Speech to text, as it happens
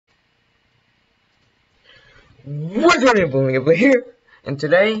What's going on, Booming here? And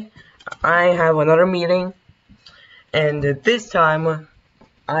today, I have another meeting, and this time,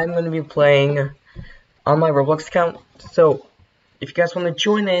 I'm going to be playing on my Roblox account. So, if you guys want to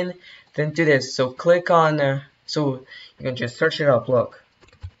join in, then do this. So, click on, so you can just search it up, look.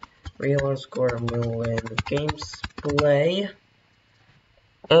 real_moon games play,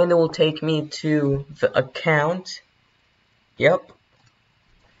 and it will take me to the account. Yep.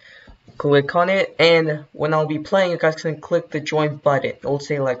 Click on it, and when I'll be playing, you guys can click the join button. It will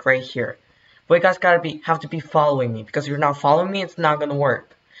say like right here. But you guys have to be following me, because if you're not following me, it's not gonna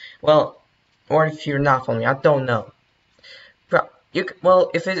work. Well, or if you're not following me, I don't know. But if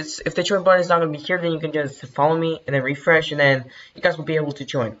the join button is not gonna be here, then you can just follow me and then refresh, and then you guys will be able to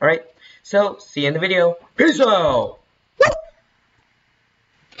join. All right. So see you in the video. Peace out.